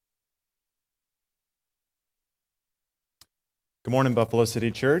Good morning, Buffalo City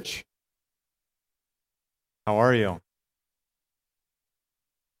Church. How are you?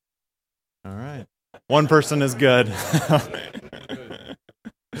 All right. One person is good.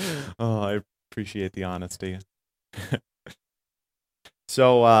 Oh, I appreciate the honesty.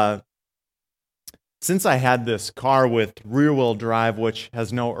 So, since I had this car with rear-wheel drive, which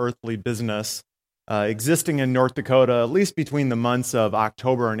has no earthly business existing in North Dakota, at least between the months of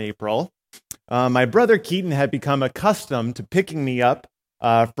October and April, my brother Keaton had become accustomed to picking me up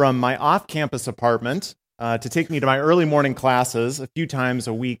from my off-campus apartment to take me to my early morning classes a few times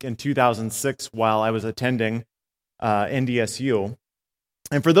a week in 2006 while I was attending NDSU.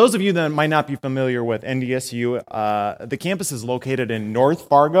 And for those of you that might not be familiar with NDSU, the campus is located in North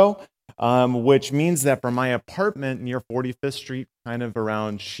Fargo, which means that from my apartment near 45th Street, kind of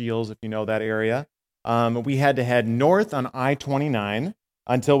around Shields, if you know that area, we had to head north on I-29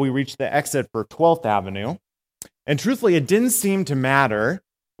 until we reached the exit for 12th Avenue. And truthfully, it didn't seem to matter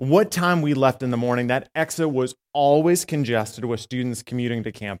what time we left in the morning. That exit was always congested with students commuting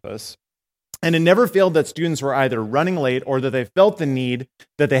to campus. And it never failed that students were either running late or that they felt the need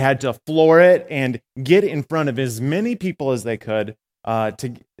that they had to floor it and get in front of as many people as they could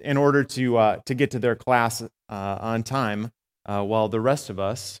in order to get to their class on time, while the rest of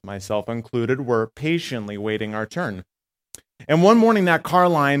us, myself included, were patiently waiting our turn. And one morning, that car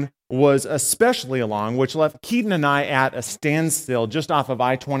line was especially long, which left Keaton and I at a standstill just off of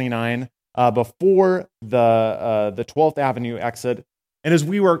I-29 before the 12th Avenue exit. And as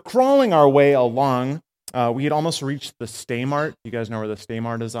we were crawling our way along, we had almost reached the Staymart. You guys know where the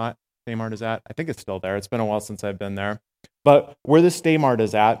Staymart is at? I think it's still there. It's been a while since I've been there. But where the Staymart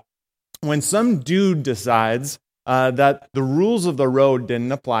is at, when some dude decides that the rules of the road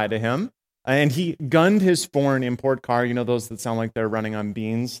didn't apply to him, and he gunned his foreign import car, you know, those that sound like they're running on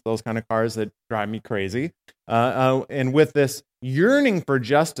beans, those kind of cars that drive me crazy. And with this yearning for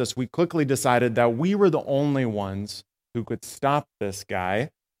justice, we quickly decided that we were the only ones who could stop this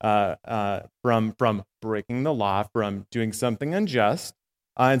guy from breaking the law, from doing something unjust.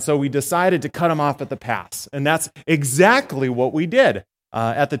 And so we decided to cut him off at the pass. And that's exactly what we did.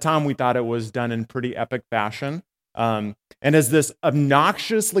 At the time, we thought it was done in pretty epic fashion. And as this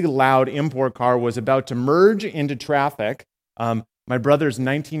obnoxiously loud import car was about to merge into traffic, my brother's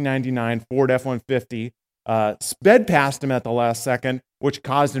 1999 Ford F-150 sped past him at the last second, which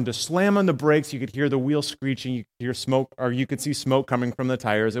caused him to slam on the brakes. You could hear the wheels screeching, you could hear smoke, or you could see smoke coming from the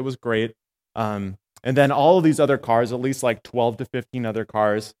tires. It was great. And then all of these other cars, at least like 12 to 15 other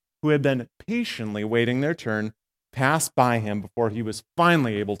cars, who had been patiently waiting their turn, passed by him before he was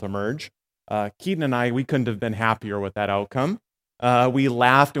finally able to merge. Keaton and I, we couldn't have been happier with that outcome. We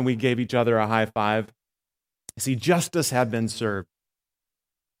laughed and we gave each other a high five. See, justice had been served.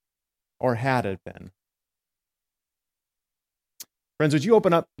 Or had it been? Friends, would you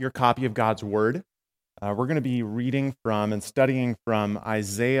open up your copy of God's Word? We're going to be reading from and studying from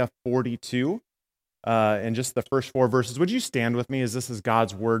Isaiah 42, and just the first 4 verses. Would you stand with me as this is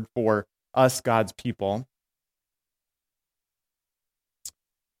God's Word for us, God's people?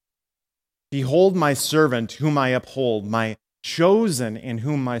 Behold my servant whom I uphold, my chosen in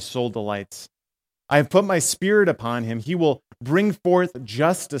whom my soul delights. I have put my spirit upon him. He will bring forth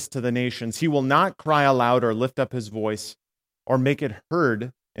justice to the nations. He will not cry aloud or lift up his voice or make it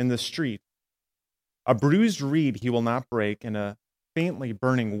heard in the street. A bruised reed he will not break, and a faintly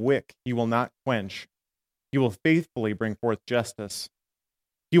burning wick he will not quench. He will faithfully bring forth justice.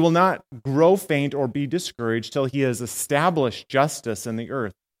 He will not grow faint or be discouraged till he has established justice in the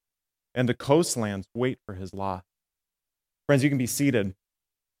earth, and the coastlands wait for his law. Friends, you can be seated.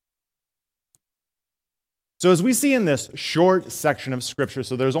 So as we see in this short section of Scripture,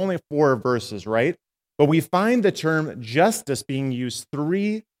 so there's only 4 verses, right? But we find the term justice being used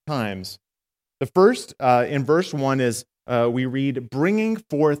 3 times. The first, in verse 1, is we read, bringing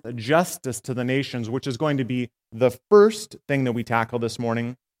forth justice to the nations, which is going to be the first thing that we tackle this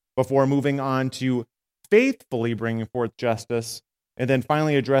morning before moving on to faithfully bringing forth justice, and then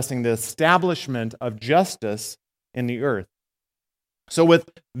finally addressing the establishment of justice in the earth. So with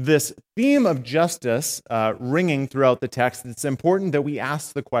this theme of justice ringing throughout the text, it's important that we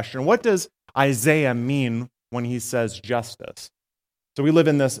ask the question, what does Isaiah mean when he says justice? So we live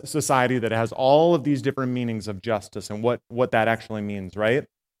in this society that has all of these different meanings of justice and what that actually means, right?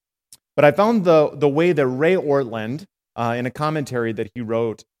 But I found the way that Ray Ortlund, in a commentary that he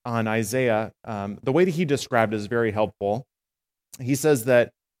wrote on Isaiah, the way that he described it is very helpful. He says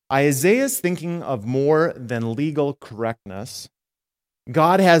that Isaiah is thinking of more than legal correctness.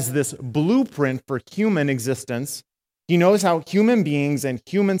 God has this blueprint for human existence. He knows how human beings and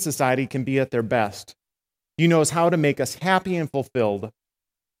human society can be at their best. He knows how to make us happy and fulfilled.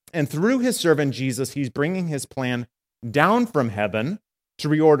 And through his servant Jesus, he's bringing his plan down from heaven to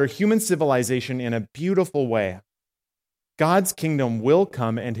reorder human civilization in a beautiful way. God's kingdom will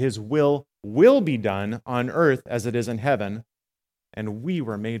come and his will be done on earth as it is in heaven, and we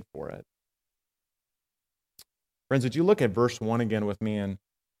were made for it. Friends, would you look at verse 1 again with me and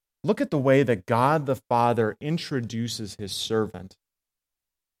look at the way that God the Father introduces his servant.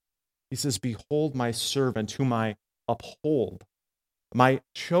 He says, "Behold my servant whom I uphold, my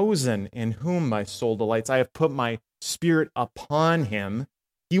chosen in whom my soul delights. I have put my spirit upon him.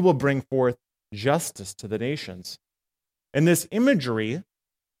 He will bring forth justice to the nations." And this imagery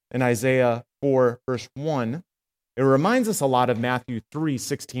in Isaiah 4, verse 1, it reminds us a lot of Matthew 3,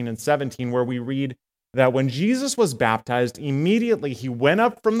 16 and 17, where we read that when Jesus was baptized, immediately he went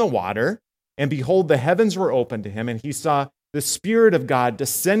up from the water, and behold, the heavens were opened to him, and he saw the Spirit of God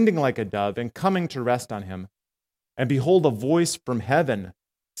descending like a dove and coming to rest on him. And behold, a voice from heaven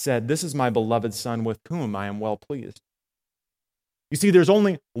said, "This is my beloved Son with whom I am well pleased." You see, there's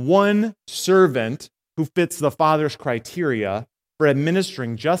only one servant who fits the Father's criteria for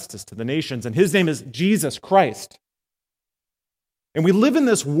administering justice to the nations, and his name is Jesus Christ. And we live in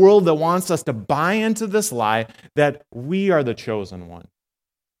this world that wants us to buy into this lie that we are the chosen one.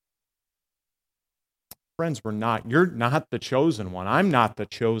 Friends, we're not. You're not the chosen one. I'm not the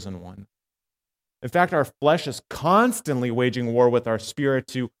chosen one. In fact, our flesh is constantly waging war with our spirit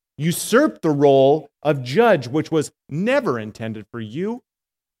to usurp the role of judge, which was never intended for you.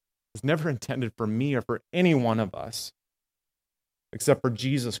 It was never intended for me or for any one of us, except for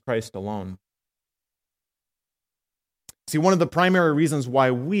Jesus Christ alone. See, one of the primary reasons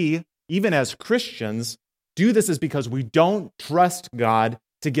why we, even as Christians, do this is because we don't trust God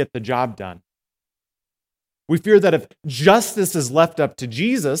to get the job done. We fear that if justice is left up to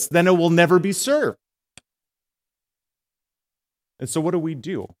Jesus, then it will never be served. And so what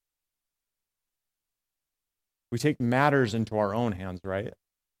do? We take matters into our own hands, right?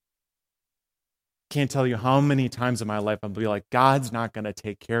 Can't tell you how many times in my life I'll be like, God's not going to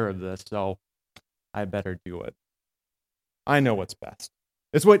take care of this, so I better do it. I know what's best.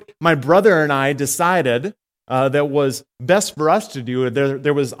 It's what my brother and I decided that was best for us to do.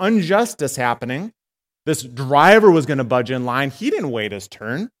 There was injustice happening. This driver was going to budge in line. He didn't wait his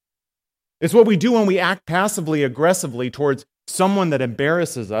turn. It's what we do when we act passively aggressively towards someone that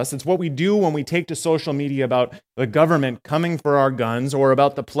embarrasses us. It's what we do when we take to social media about the government coming for our guns, or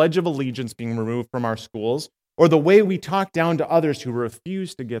about the Pledge of Allegiance being removed from our schools, or the way we talk down to others who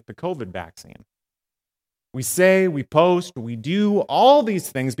refuse to get the COVID vaccine. We say, we post, we do all these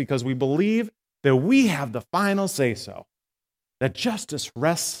things because we believe that we have the final say-so, that justice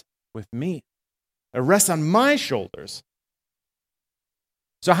rests with me. It rests on my shoulders.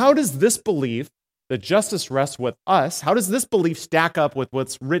 So how does this belief that justice rests with us, how does this belief stack up with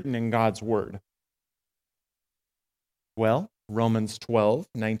what's written in God's word? Well, Romans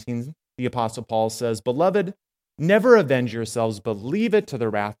 12:19, the Apostle Paul says, "Beloved, never avenge yourselves, but leave it to the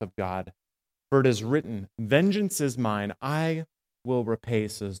wrath of God. For it is written, 'Vengeance is mine, I will repay,'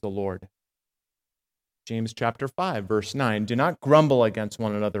 says the Lord." James chapter 5, verse 9, "Do not grumble against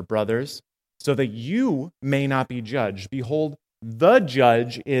one another, brothers, so that you may not be judged. Behold, the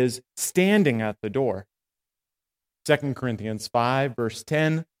judge is standing at the door." 2 Corinthians 5, verse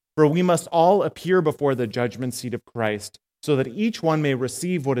 10, "For we must all appear before the judgment seat of Christ, so that each one may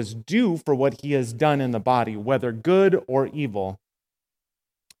receive what is due for what he has done in the body, whether good or evil."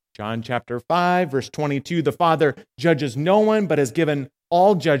 John chapter 5, verse 22, "The Father judges no one, but has given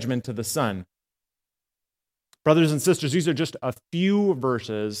all judgment to the Son." Brothers and sisters, these are just a few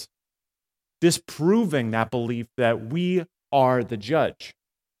verses disproving that belief that we are the judge.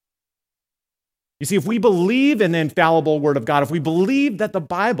 You see, if we believe in the infallible Word of God, if we believe that the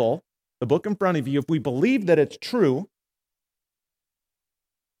Bible, the book in front of you, if we believe that it's true,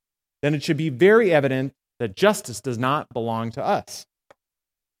 then it should be very evident that justice does not belong to us.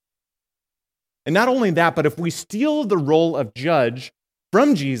 And not only that, but if we steal the role of judge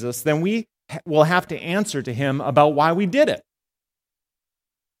from Jesus, then we will have to answer to him about why we did it.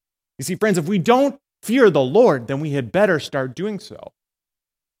 You see, friends, if we don't fear the Lord, then we had better start doing so.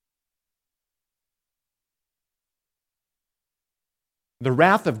 The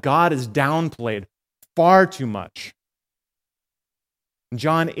wrath of God is downplayed far too much. In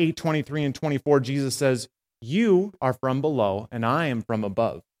John 8:23 and 24, Jesus says, "You are from below, and I am from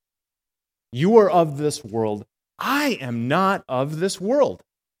above. You are of this world. I am not of this world.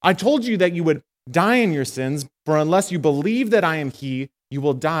 I told you that you would die in your sins, for unless you believe that I am He, you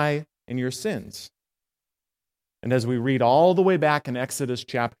will die in your sins." And as we read all the way back in Exodus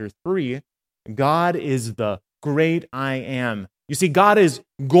chapter 3, God is the great I am. You see, God is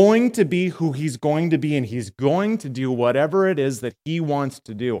going to be who he's going to be, and he's going to do whatever it is that he wants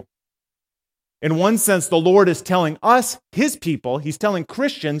to do. In one sense, the Lord is telling us, his people, he's telling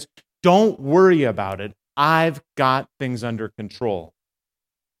Christians, don't worry about it. I've got things under control.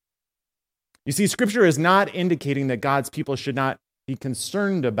 You see, Scripture is not indicating that God's people should not be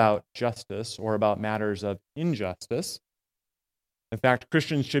concerned about justice or about matters of injustice. In fact,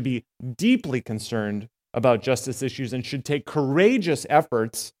 Christians should be deeply concerned about justice issues and should take courageous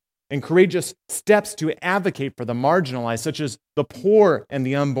efforts and courageous steps to advocate for the marginalized, such as the poor and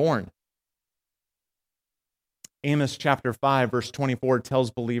the unborn. Amos chapter 5, verse 24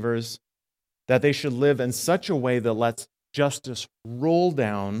 tells believers that they should live in such a way that lets justice roll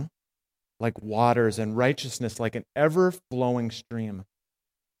down like waters and righteousness like an ever-flowing stream.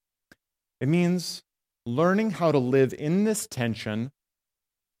 It means learning how to live in this tension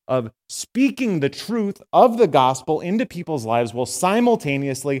of speaking the truth of the gospel into people's lives while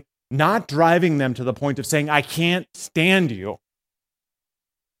simultaneously not driving them to the point of saying, I can't stand you.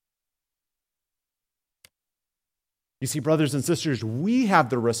 You see, brothers and sisters, we have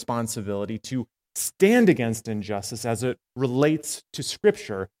the responsibility to stand against injustice as it relates to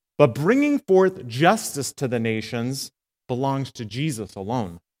Scripture, but bringing forth justice to the nations belongs to Jesus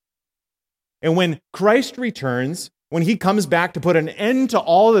alone. And when Christ returns, when he comes back to put an end to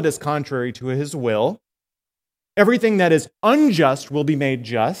all that is contrary to his will, everything that is unjust will be made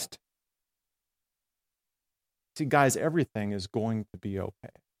just. See, guys, everything is going to be okay.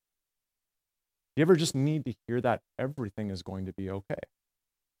 You ever just need to hear that everything is going to be okay?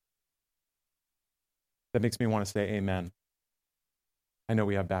 That makes me want to say amen. I know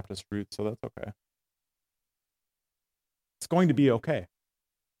we have Baptist roots, so that's okay. It's going to be okay.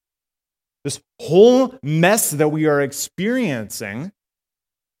 This whole mess that we are experiencing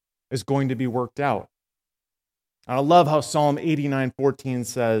is going to be worked out. And I love how Psalm 89:14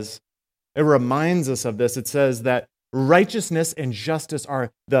 says, it reminds us of this. It says that righteousness and justice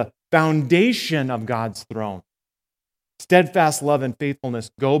are the foundation of God's throne. Steadfast love and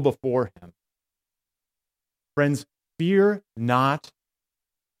faithfulness go before him. Friends, fear not.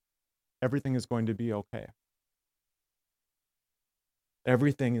 Everything is going to be okay.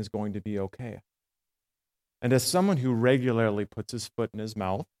 Everything is going to be okay. And as someone who regularly puts his foot in his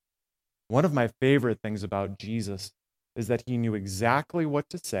mouth, one of my favorite things about Jesus is that he knew exactly what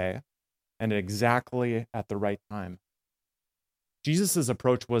to say and exactly at the right time. Jesus'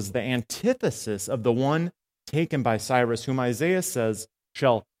 approach was the antithesis of the one taken by Cyrus, whom Isaiah says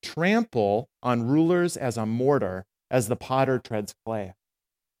shall trample on rulers as a mortar, as the potter treads clay.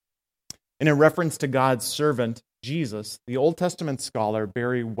 And in reference to God's servant, Jesus, the Old Testament scholar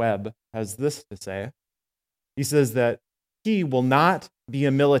Barry Webb has this to say. He says that he will not be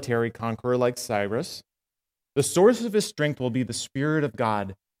a military conqueror like Cyrus. The source of his strength will be the Spirit of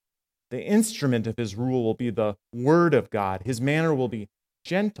God. The instrument of his rule will be the Word of God. His manner will be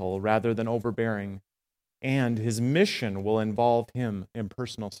gentle rather than overbearing, and his mission will involve him in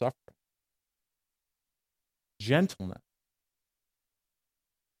personal suffering. Gentleness.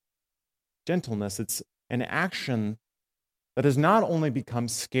 Gentleness, it's an action that has not only become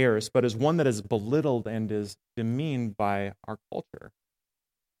scarce, but is one that is belittled and is demeaned by our culture.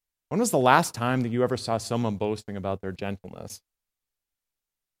 When was the last time that you ever saw someone boasting about their gentleness?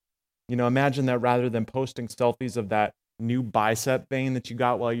 You know, imagine that rather than posting selfies of that new bicep vein that you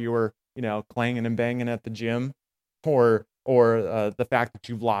got while you were, clanging and banging at the gym, or the fact that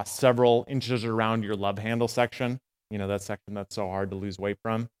you've lost several inches around your love handle section, that section that's so hard to lose weight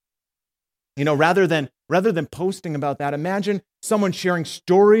from. Rather than posting about that, imagine someone sharing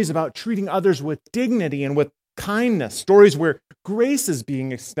stories about treating others with dignity and with kindness, stories where grace is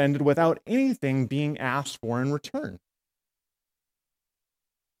being extended without anything being asked for in return.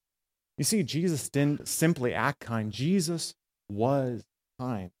 You see, Jesus didn't simply act kind. Jesus was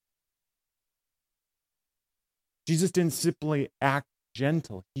kind. Jesus didn't simply act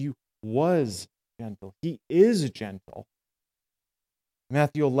gentle. He was gentle. He is gentle.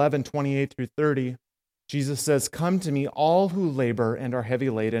 Matthew 11:28-30, Jesus says, "Come to me, all who labor and are heavy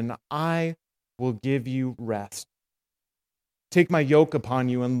laden, and I will give you rest. Take my yoke upon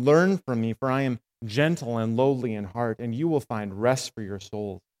you and learn from me, for I am gentle and lowly in heart, and you will find rest for your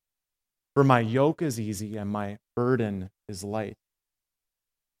souls. For my yoke is easy and my burden is light."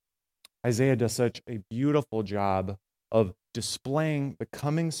 Isaiah does such a beautiful job of displaying the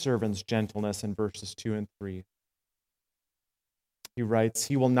coming servant's gentleness in verses 2 and 3. He writes,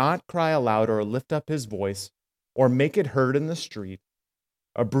 "He will not cry aloud or lift up his voice or make it heard in the street.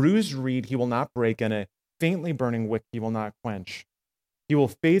 A bruised reed he will not break, and a faintly burning wick he will not quench. He will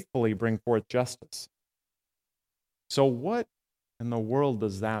faithfully bring forth justice. So what in the world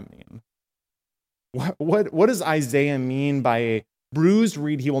does that mean? What does Isaiah mean by a bruised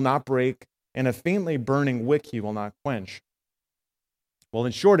reed he will not break and a faintly burning wick he will not quench? Well,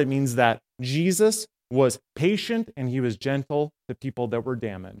 in short, it means that Jesus was patient and he was gentle to people that were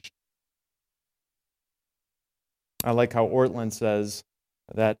damaged. I like how Ortlund says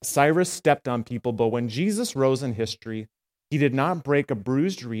that Cyrus stepped on people, but when Jesus rose in history, he did not break a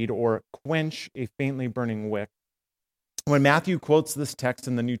bruised reed or quench a faintly burning wick. When Matthew quotes this text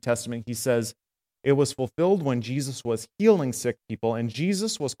in the New Testament, he says, it was fulfilled when Jesus was healing sick people, and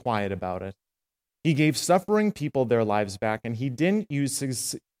Jesus was quiet about it. He gave suffering people their lives back, and he didn't use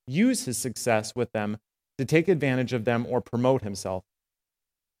his success with them to take advantage of them or promote himself.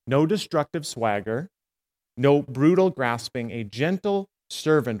 No destructive swagger, no brutal grasping. A gentle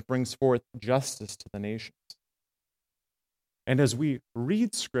servant brings forth justice to the nations. And as we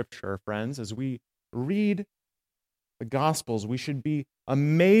read Scripture, friends, as we read the Gospels, we should be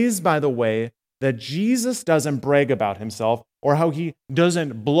amazed by the way that Jesus doesn't brag about himself or how he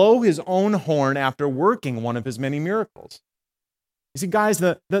doesn't blow his own horn after working one of his many miracles. You see, guys,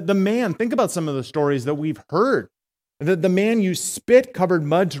 the man, think about some of the stories that we've heard. The man used spit-covered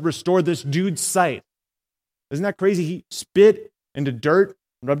mud to restore this dude's sight. Isn't that crazy? He spit into dirt,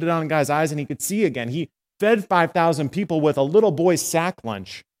 rubbed it on a guy's eyes, and he could see again. He fed 5,000 people with a little boy's sack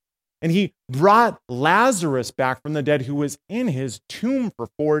lunch. And he brought Lazarus back from the dead who was in his tomb for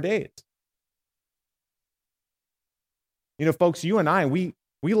 4 days. You know, folks, you and I, we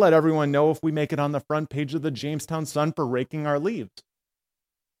let everyone know if we make it on the front page of the Jamestown Sun for raking our leaves.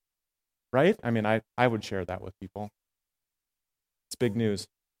 Right? I mean, I would share that with people. It's big news.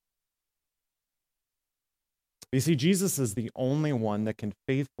 You see, Jesus is the only one that can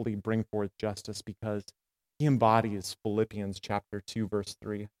faithfully bring forth justice because he embodies Philippians chapter 2, verse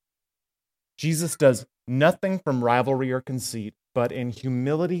 3. Jesus does nothing from rivalry or conceit, but in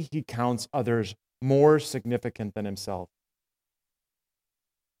humility he counts others more significant than himself.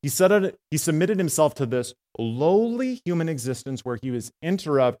 He submitted himself to this lowly human existence where he was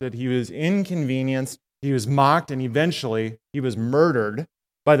interrupted, he was inconvenienced, he was mocked, and eventually he was murdered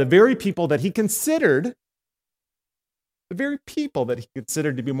by the very people that he considered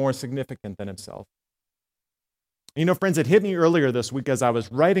to be more significant than himself. You know, friends, it hit me earlier this week as I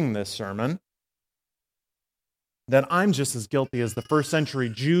was writing this sermon that I'm just as guilty as the first century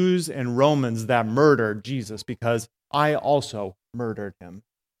Jews and Romans that murdered Jesus because I also murdered him.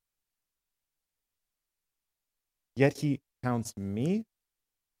 Yet he counts me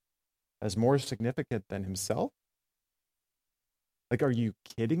as more significant than himself? Like, are you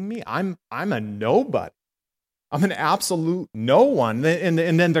kidding me? I'm a nobody. I'm an absolute no one. And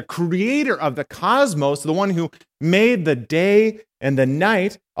then the creator of the cosmos, the one who made the day and the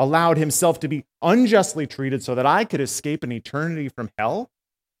night, allowed himself to be unjustly treated so that I could escape an eternity from hell?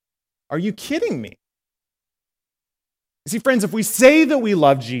 Are you kidding me? You see, friends, if we say that we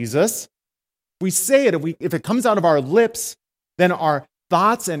love Jesus, if we say it, if it comes out of our lips, then our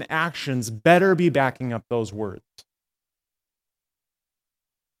thoughts and actions better be backing up those words.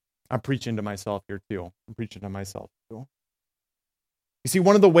 I'm preaching to myself here too. You see,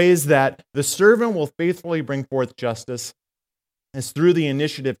 one of the ways that the servant will faithfully bring forth justice is through the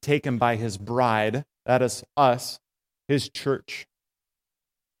initiative taken by his bride, that is us, his church.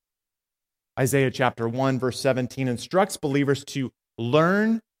 Isaiah chapter 1, verse 17 instructs believers to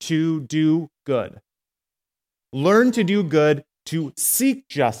learn to do good. Learn to do good, to seek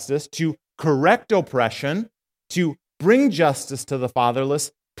justice, to correct oppression, to bring justice to the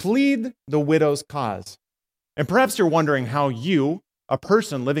fatherless, plead the widow's cause. And perhaps you're wondering how you, a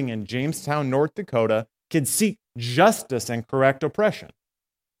person living in Jamestown, North Dakota, can seek justice and correct oppression.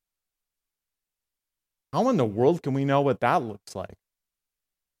 How in the world can we know what that looks like?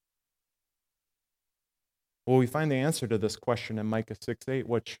 Well, we find the answer to this question in Micah 6:8,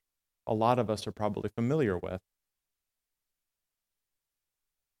 which a lot of us are probably familiar with.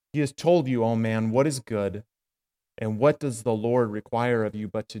 He has told you, O man, what is good, and what does the Lord require of you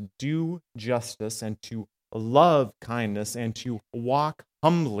but to do justice and to love kindness and to walk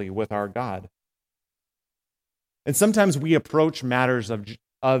humbly with our God. And sometimes we approach matters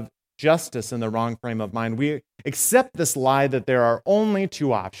of justice in the wrong frame of mind. We accept this lie that there are only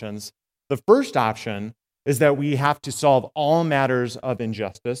two options. The first option is that we have to solve all matters of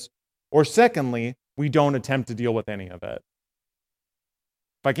injustice, or secondly, we don't attempt to deal with any of it.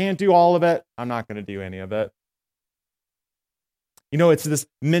 If I can't do all of it, I'm not going to do any of it. You know, it's this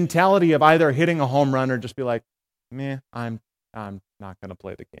mentality of either hitting a home run or just be like, meh, I'm not going to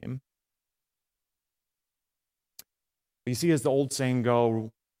play the game. But you see, as the old saying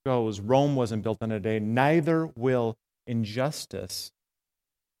goes, Rome wasn't built in a day, neither will injustice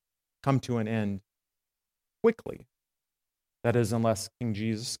come to an end quickly. That is, unless King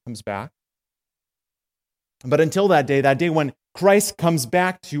Jesus comes back. But until that day when Christ comes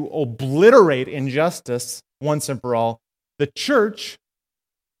back to obliterate injustice once and for all, the church,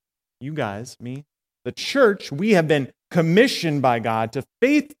 you guys, me, the church, we have been commissioned by God to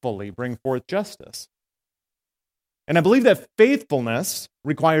faithfully bring forth justice. And I believe that faithfulness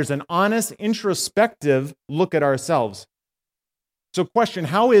requires an honest, introspective look at ourselves. So question,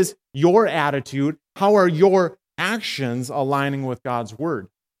 how is your attitude, how are your actions aligning with God's word?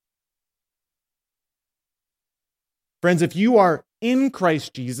 Friends, if you are in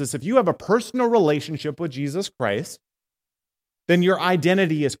Christ Jesus, if you have a personal relationship with Jesus Christ, then your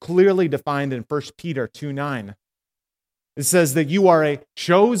identity is clearly defined in 1 Peter 2:9. It says that you are a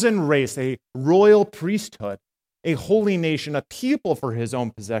chosen race, a royal priesthood, a holy nation, a people for his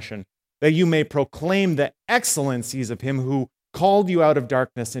own possession, that you may proclaim the excellencies of him who called you out of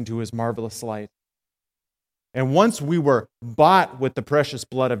darkness into his marvelous light. And once we were bought with the precious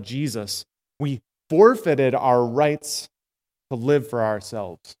blood of Jesus, we forfeited our rights to live for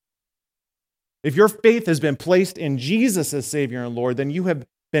ourselves. If your faith has been placed in Jesus as Savior and Lord, then you have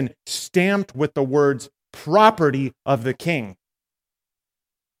been stamped with the words, property of the King.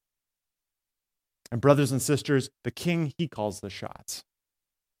 And brothers and sisters, the King, he calls the shots.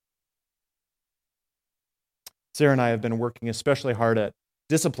 Sarah and I have been working especially hard at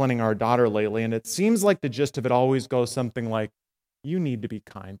disciplining our daughter lately, and it seems like the gist of it always goes something like, you need to be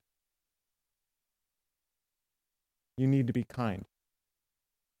kind. You need to be kind.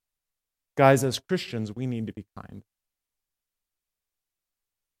 Guys, as Christians, we need to be kind.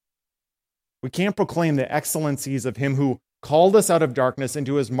 We can't proclaim the excellencies of him who called us out of darkness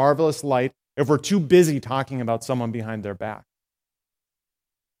into his marvelous light if we're too busy talking about someone behind their back.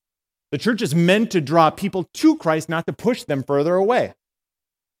 The church is meant to draw people to Christ, not to push them further away.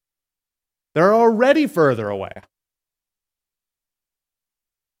 They're already further away.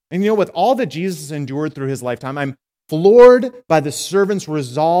 And with all that Jesus endured through his lifetime, I'm floored by the servant's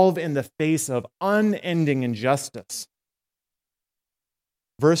resolve in the face of unending injustice.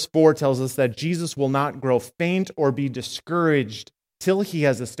 Verse 4 tells us that Jesus will not grow faint or be discouraged till he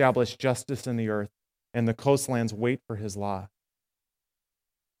has established justice in the earth, and the coastlands wait for his law.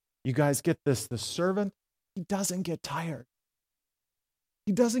 You guys get this? The servant, he doesn't get tired.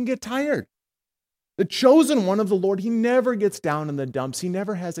 He doesn't get tired. The chosen one of the Lord, he never gets down in the dumps. He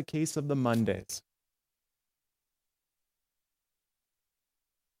never has a case of the Mondays.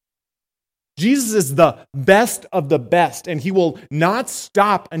 Jesus is the best of the best, and he will not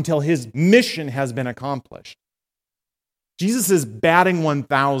stop until his mission has been accomplished. Jesus is batting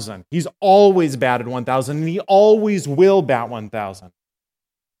 1,000. He's always batted 1,000, and he always will bat 1,000.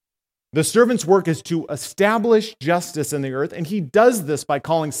 The servant's work is to establish justice in the earth, and he does this by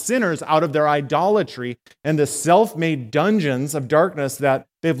calling sinners out of their idolatry and the self-made dungeons of darkness that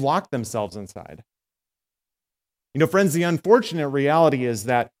they've locked themselves inside. Friends, the unfortunate reality is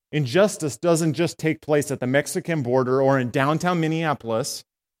that injustice doesn't just take place at the Mexican border or in downtown Minneapolis,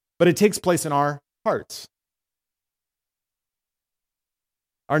 but it takes place in our hearts.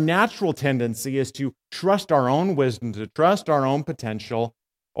 Our natural tendency is to trust our own wisdom, to trust our own potential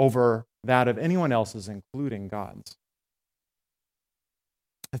over that of anyone else's, including God's.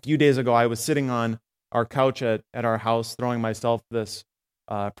 A few days ago, I was sitting on our couch at our house, throwing myself this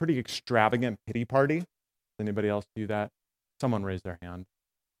pretty extravagant pity party. Does anybody else do that? Someone raise their hand.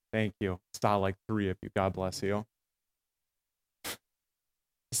 Thank you. Saw like 3 of you. God bless you.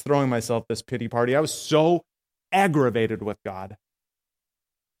 Just throwing myself this pity party. I was so aggravated with God.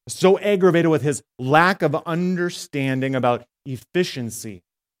 So aggravated with his lack of understanding about efficiency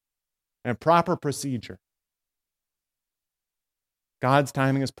and proper procedure. God's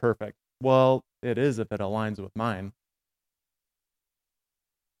timing is perfect. Well, it is if it aligns with mine.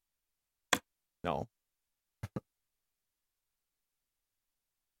 No.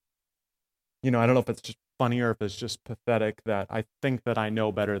 I don't know if it's just funny or if it's just pathetic that I think that I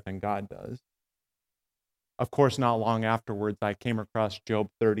know better than God does. Of course, not long afterwards, I came across Job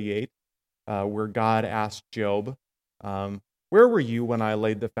 38, where God asked Job, where were you when I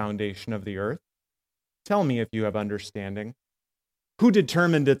laid the foundation of the earth? Tell me if you have understanding. Who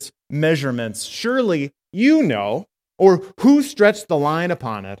determined its measurements? Surely you know. Or who stretched the line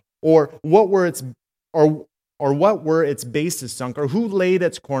upon it? Or what were its bases sunk? Or who laid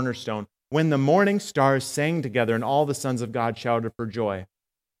its cornerstone? When the morning stars sang together and all the sons of God shouted for joy.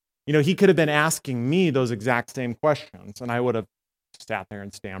 He could have been asking me those exact same questions, and I would have sat there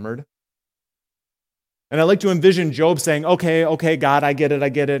and stammered. And I like to envision Job saying, okay, God, I get it.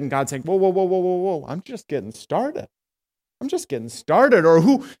 And God saying, whoa, I'm just getting started. Or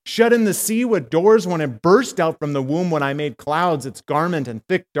who shut in the sea with doors when it burst out from the womb, when I made clouds its garment and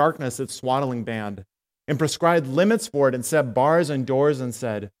thick darkness its swaddling band, and prescribed limits for it and set bars and doors and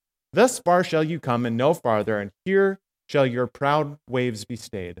said, thus far shall you come and no farther, and here shall your proud waves be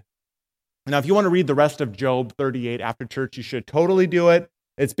stayed. Now, if you want to read the rest of Job 38 after church, you should totally do it.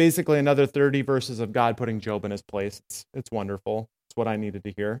 It's basically another 30 verses of God putting Job in his place. It's wonderful. It's what I needed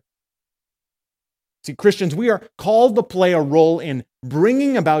to hear. See, Christians, we are called to play a role in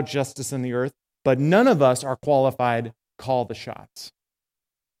bringing about justice in the earth, but none of us are qualified to call the shots.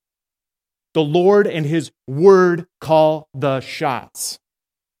 The Lord and his word call the shots.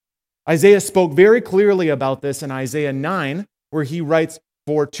 Isaiah spoke very clearly about this in Isaiah 9, where he writes,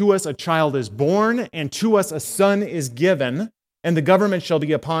 for to us a child is born, and to us a son is given, and the government shall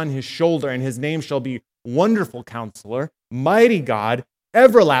be upon his shoulder, and his name shall be Wonderful Counselor, Mighty God,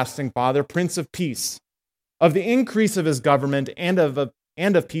 Everlasting Father, Prince of Peace. Of the increase of his government and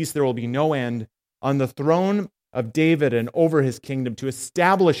of peace there will be no end, on the throne of David and over his kingdom, to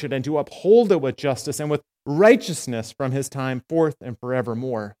establish it and to uphold it with justice and with righteousness from his time forth and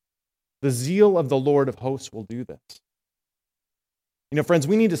forevermore. The zeal of the Lord of hosts will do this. You know, friends,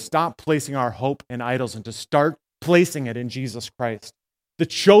 we need to stop placing our hope in idols and to start placing it in Jesus Christ, the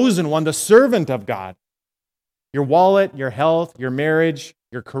chosen one, the servant of God. Your wallet, your health, your marriage,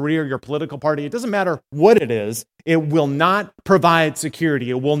 your career, your political party, it doesn't matter what it is, it will not provide security.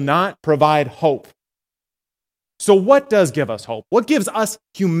 It will not provide hope. So what does give us hope? What gives us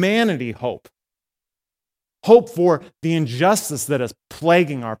humanity hope? Hope for the injustice that is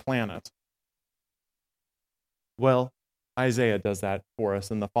plaguing our planet. Well, Isaiah does that for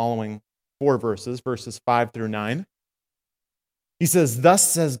us in the following 4 verses, verses 5 through 9. He says, thus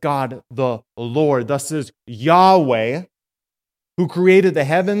says God the Lord, thus says Yahweh, who created the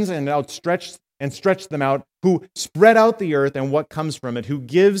heavens and stretched them out, who spread out the earth and what comes from it, who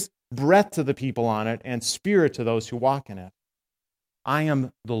gives breath to the people on it and spirit to those who walk in it. I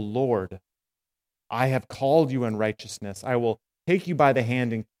am the Lord. I have called you in righteousness. I will take you by the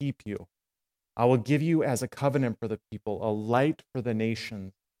hand and keep you. I will give you as a covenant for the people, a light for the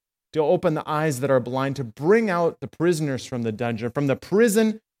nations, to open the eyes that are blind, to bring out the prisoners from the dungeon, from the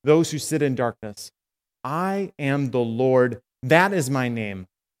prison, those who sit in darkness. I am the Lord. That is my name.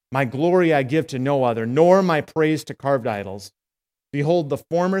 My glory I give to no other, nor my praise to carved idols. Behold, the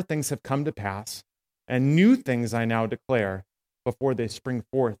former things have come to pass, and new things I now declare. Before they spring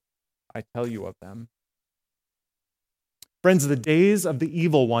forth, I tell you of them. Friends, the days of the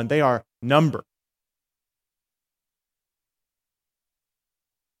evil one, they are numbered.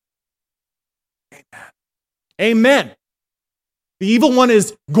 Amen. The evil one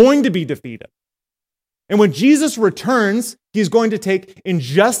is going to be defeated. And when Jesus returns, he's going to take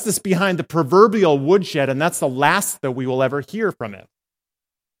injustice behind the proverbial woodshed, and that's the last that we will ever hear from it.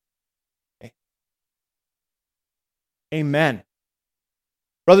 Amen.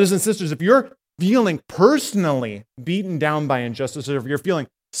 Brothers and sisters, if you're feeling personally beaten down by injustice, or if you're feeling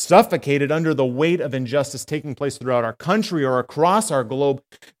suffocated under the weight of injustice taking place throughout our country or across our globe,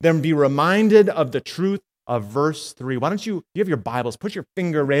 then be reminded of the truth of verse 3. Why don't you have your Bibles, put your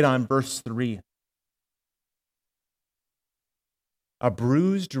finger right on verse 3. A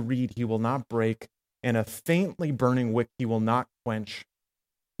bruised reed he will not break, and a faintly burning wick he will not quench.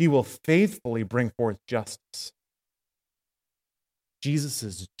 He will faithfully bring forth justice. Jesus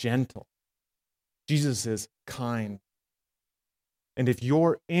is gentle. Jesus is kind. And if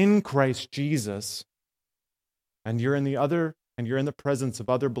you're in Christ Jesus, and you're in the presence of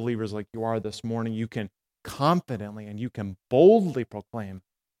other believers like you are this morning, you can confidently and you can boldly proclaim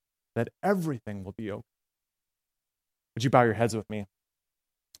that everything will be okay. Would you bow your heads with me?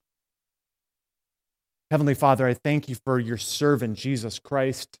 Heavenly Father, I thank you for your servant, Jesus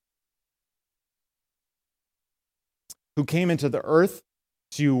Christ, who came into the earth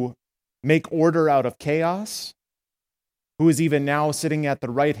to make order out of chaos, who is even now sitting at the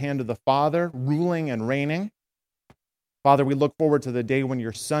right hand of the Father, ruling and reigning. Father, we look forward to the day when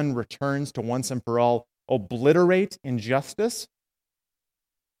your Son returns to once and for all obliterate injustice.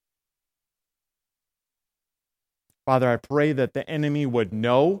 Father, I pray that the enemy would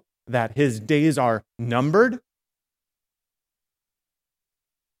know that his days are numbered.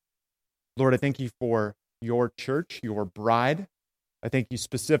 Lord, I thank you for your church, your bride. I thank you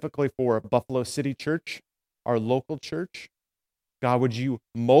specifically for Buffalo City Church, our local church. God, would you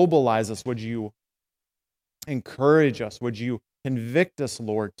mobilize us? Would you encourage us? Would you convict us,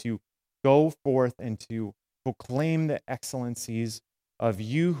 Lord, to go forth and to proclaim the excellencies of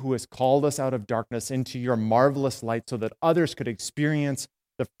you who has called us out of darkness into your marvelous light so that others could experience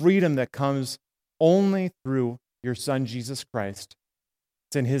the freedom that comes only through your Son, Jesus Christ.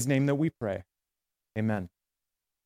 It's in his name that we pray. Amen.